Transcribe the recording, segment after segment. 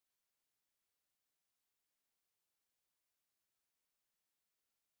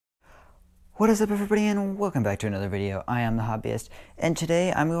What is up, everybody, and welcome back to another video. I am the Hobbyist, and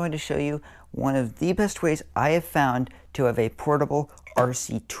today I'm going to show you one of the best ways I have found to have a portable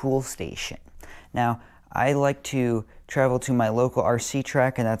RC tool station. Now, I like to travel to my local RC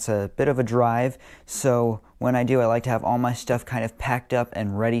track, and that's a bit of a drive, so when I do, I like to have all my stuff kind of packed up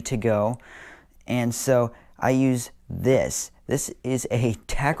and ready to go. And so I use this. This is a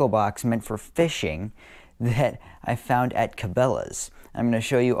tackle box meant for fishing that I found at Cabela's. I'm going to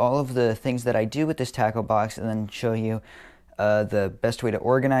show you all of the things that I do with this tackle box, and then show you the best way to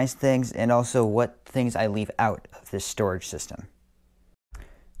organize things, and also what things I leave out of this storage system.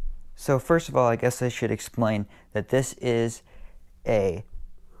 So first of all, I guess I should explain that this is a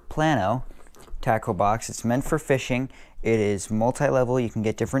plano tackle box. It's meant for fishing. It is multi-level. You can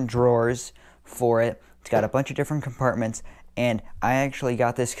get different drawers for it. It's got a bunch of different compartments, and I actually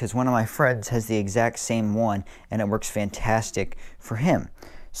got this because one of my friends has the exact same one, and it works fantastic for him.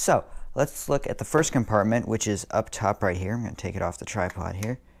 So let's look at the first compartment, which is up top right here. I'm going to take it off the tripod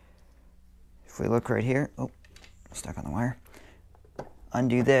here. If we look right here, oh, stuck on the wire.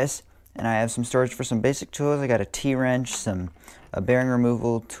 Undo this, and I have some storage for some basic tools. I got a T-wrench, a bearing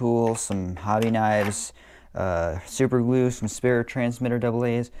removal tool, some hobby knives, super glue, some spare transmitter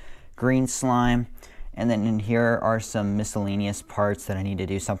AA's, green slime, and then in here are some miscellaneous parts that I need to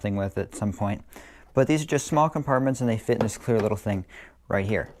do something with at some point. But these are just small compartments, and they fit in this clear little thing right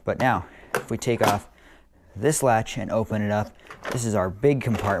here. But now, if we take off this latch and open it up, this is our big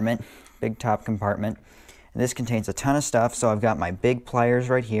compartment, big top compartment. And this contains a ton of stuff. So I've got my big pliers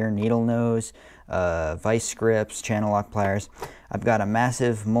right here, needle nose, vice grips, channel lock pliers. I've got a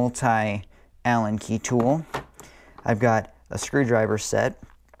massive multi-Allen key tool. I've got a screwdriver set.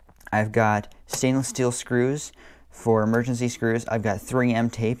 I've got stainless steel screws for emergency screws. I've got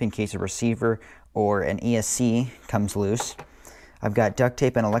 3M tape in case a receiver or an ESC comes loose. I've got duct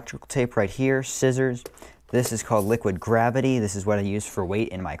tape and electrical tape right here, scissors. This is called liquid gravity. This is what I use for weight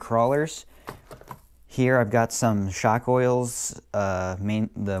in my crawlers. Here I've got some shock oils,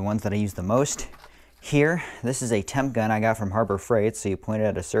 the ones that I use the most. Here, this is a temp gun I got from Harbor Freight, so you point it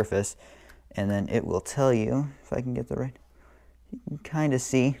at a surface, and then it will tell you, if I can get the right, you can kind of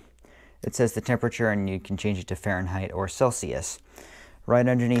see. It says the temperature, and you can change it to Fahrenheit or Celsius. Right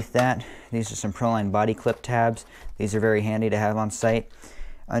underneath that, these are some Proline body clip tabs. These are very handy to have on site.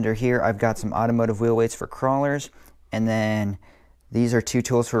 Under here, I've got some automotive wheel weights for crawlers, and then these are two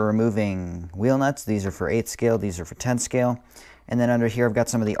tools for removing wheel nuts. These are for 8th scale, these are for 10th scale. And then under here, I've got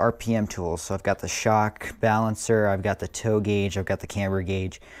some of the RPM tools. So I've got the shock balancer, I've got the toe gauge, I've got the camber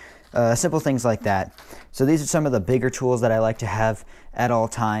gauge. Simple things like that. So these are some of the bigger tools that I like to have at all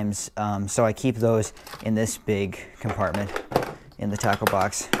times. So I keep those in this big compartment in the tackle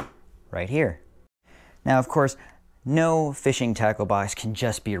box right here. Now, of course, no fishing tackle box can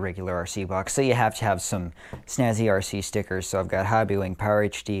just be a regular RC box, so you have to have some snazzy RC stickers. So I've got Hobbywing, Power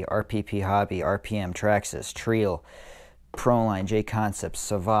HD, RPP Hobby, RPM, Traxxas, Treel, Proline, J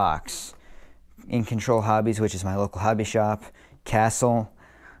Concepts, Savox, In Control Hobbies, which is my local hobby shop, Castle.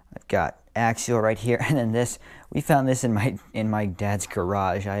 I've got Axial right here, and then this, we found this in my dad's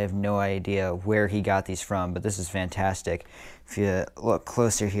garage. I have no idea where he got these from, but this is fantastic. If you look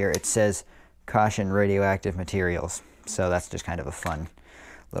closer here, it says caution radioactive materials. So that's just kind of a fun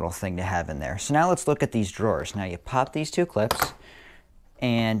little thing to have in there. So now let's look at these drawers. Now you pop these two clips,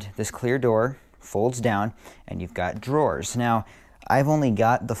 and this clear door folds down, and you've got drawers. Now, I've only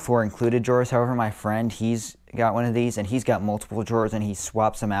got the 4 included drawers. However, my friend, he's got one of these, and he's got multiple drawers, and he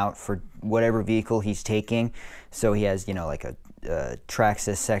swaps them out for whatever vehicle he's taking. So he has, you know, like a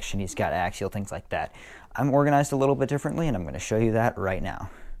Traxxas section, he's got Axial, things like that. I'm organized a little bit differently, and I'm going to show you that right now.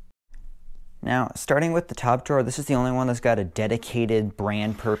 Now, starting with the top drawer, this is the only one that's got a dedicated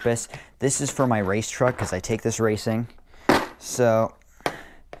brand purpose. This is for my race truck, because I take this racing. So,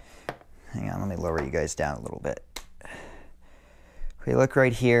 hang on, let me lower you guys down a little bit. If we look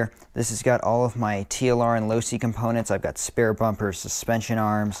right here, this has got all of my TLR and low-C components. I've got spare bumpers, suspension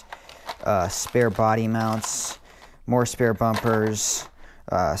arms, spare body mounts, more spare bumpers,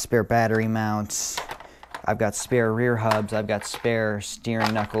 spare battery mounts. I've got spare rear hubs, I've got spare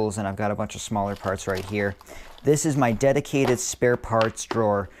steering knuckles, and I've got a bunch of smaller parts right here. This is my dedicated spare parts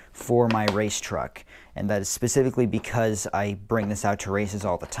drawer for my race truck, and that is specifically because I bring this out to races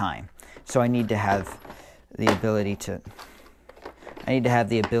all the time. So I need to have the ability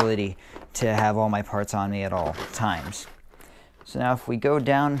to have all my parts on me at all times. So now if we go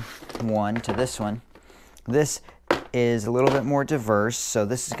down one to this one, this is a little bit more diverse. So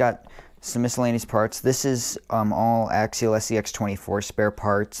this has got some miscellaneous parts. This is all Axial SCX24 spare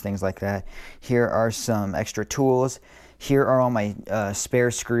parts, things like that. Here are some extra tools. Here are all my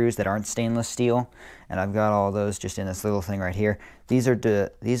spare screws that aren't stainless steel, and I've got all those just in this little thing right here. These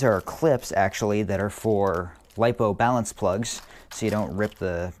are clips actually that are for LiPo balance plugs, so you don't rip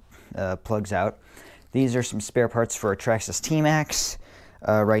the plugs out. These are some spare parts for a Traxxas T-Max.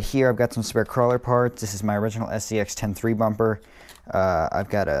 Right here I've got some spare crawler parts. This is my original SCX 10.3 bumper. I've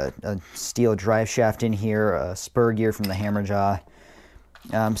got a steel drive shaft in here, a spur gear from the Hammer Jaw.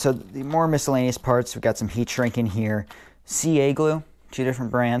 So the more miscellaneous parts, we've got some heat shrink in here, CA glue, 2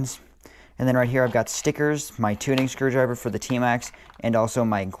 different brands. And then right here I've got stickers, my tuning screwdriver for the T-Max, and also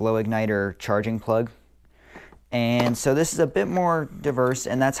my glow igniter charging plug. And so this is a bit more diverse,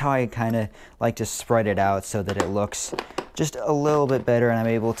 and that's how I kind of like to spread it out so that it looks just a little bit better, and I'm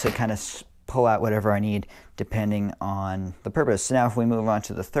able to kind of pull out whatever I need depending on the purpose. So now if we move on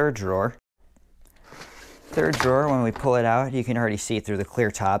to the third drawer, when we pull it out, you can already see it through the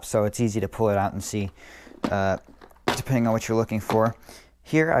clear top, so it's easy to pull it out and see depending on what you're looking for.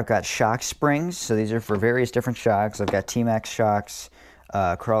 Here I've got shock springs, so these are for various different shocks. I've got T-Max shocks,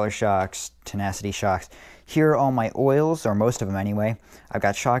 crawler shocks, tenacity shocks. Here are all my oils, or most of them anyway. I've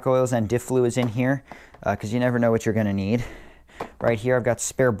got shock oils and diff fluids in here, because you never know what you're going to need. Right here I've got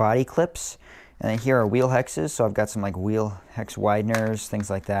spare body clips, and then here are wheel hexes, so I've got some like wheel hex wideners, things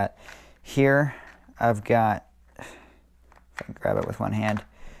like that. Here I've got, if I can grab it with one hand,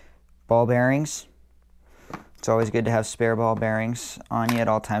 ball bearings. It's always good to have spare ball bearings on you at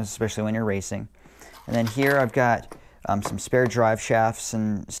all times, especially when you're racing. And then here I've got some spare drive shafts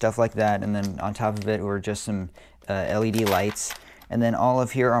and stuff like that, and then on top of it were just some LED lights. And then all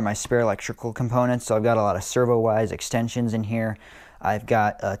of here are my spare electrical components, so I've got a lot of servo-wise extensions in here. I've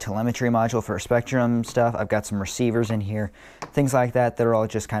got a telemetry module for Spectrum stuff. I've got some receivers in here, things like that that are all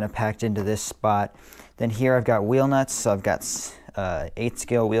just kind of packed into this spot. Then here I've got wheel nuts, so I've got 8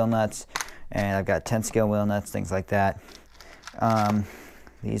 scale wheel nuts, and I've got 10 scale wheel nuts, things like that.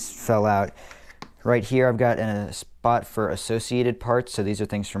 These fell out. Right here I've got a spot for associated parts, so these are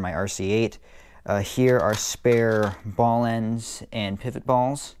things for my RC8. Here are spare ball ends and pivot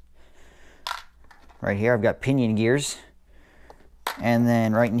balls. Right here I've got pinion gears. And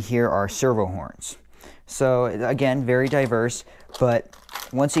then right in here are servo horns. So again, very diverse, but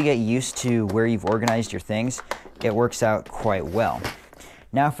once you get used to where you've organized your things, it works out quite well.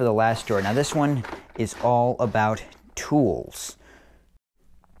 Now for the last drawer. Now this one is all about tools.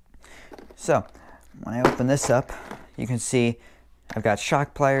 So when I open this up, you can see I've got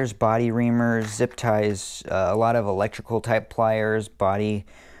shock pliers, body reamers, zip ties, a lot of electrical type pliers, body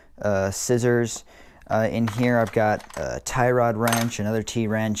scissors. In here I've got a tie rod wrench, another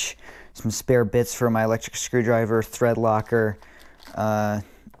T-wrench, some spare bits for my electric screwdriver, thread locker, and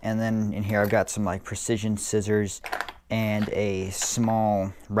then in here I've got some like precision scissors and a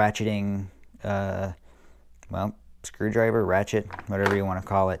small ratcheting, well, screwdriver, ratchet, whatever you want to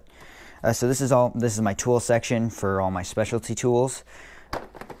call it. So this is my tool section for all my specialty tools.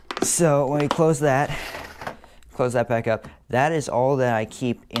 So when we close that back up, that is all that I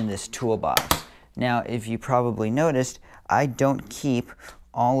keep in this toolbox. Now, if you probably noticed, I don't keep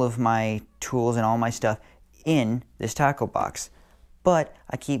all of my tools and all my stuff in this tackle box, but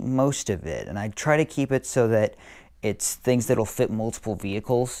I keep most of it, and I try to keep it so that it's things that'll fit multiple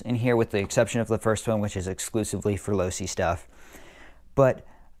vehicles in here, with the exception of the first one, which is exclusively for low-C stuff. But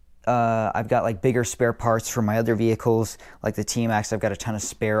I've got like bigger spare parts for my other vehicles, like the T-Max. I've got a ton of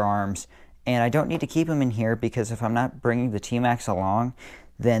spare arms, and I don't need to keep them in here because if I'm not bringing the T-Max along,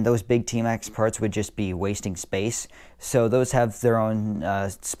 then those big T-Max parts would just be wasting space. So those have their own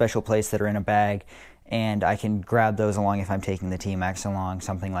special place that are in a bag, and I can grab those along if I'm taking the T-Max along,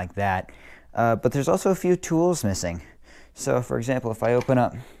 something like that. But there's also a few tools missing. So for example, if I open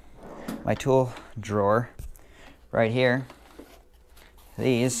up my tool drawer right here,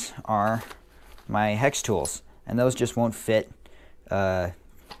 these are my hex tools, and those just won't fit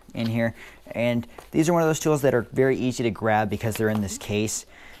in here. And these are one of those tools that are very easy to grab because they're in this case.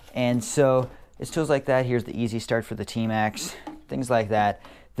 And so it's tools like that. Here's the Easy Start for the T-Max, things like that,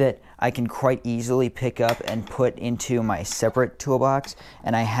 that I can quite easily pick up and put into my separate toolbox.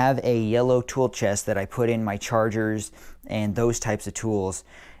 And I have a yellow tool chest that I put in my chargers and those types of tools.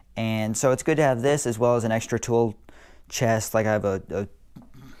 And so it's good to have this as well as an extra tool chest. Like I have a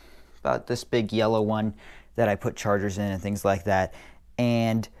about this big yellow one that I put chargers in and things like that.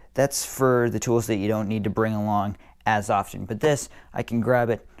 And that's for the tools that you don't need to bring along as often. But this, I can grab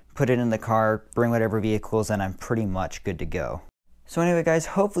it, put it in the car, bring whatever vehicles, and I'm pretty much good to go. So anyway guys,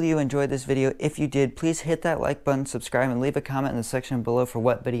 hopefully you enjoyed this video. If you did, please hit that like button, subscribe, and leave a comment in the section below for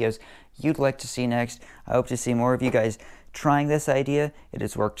what videos you'd like to see next. I hope to see more of you guys trying this idea. It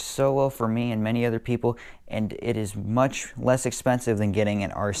has worked so well for me and many other people, and it is much less expensive than getting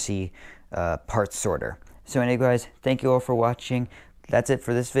an RC parts sorter. So anyway guys, thank you all for watching. That's it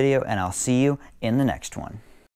for this video, and I'll see you in the next one.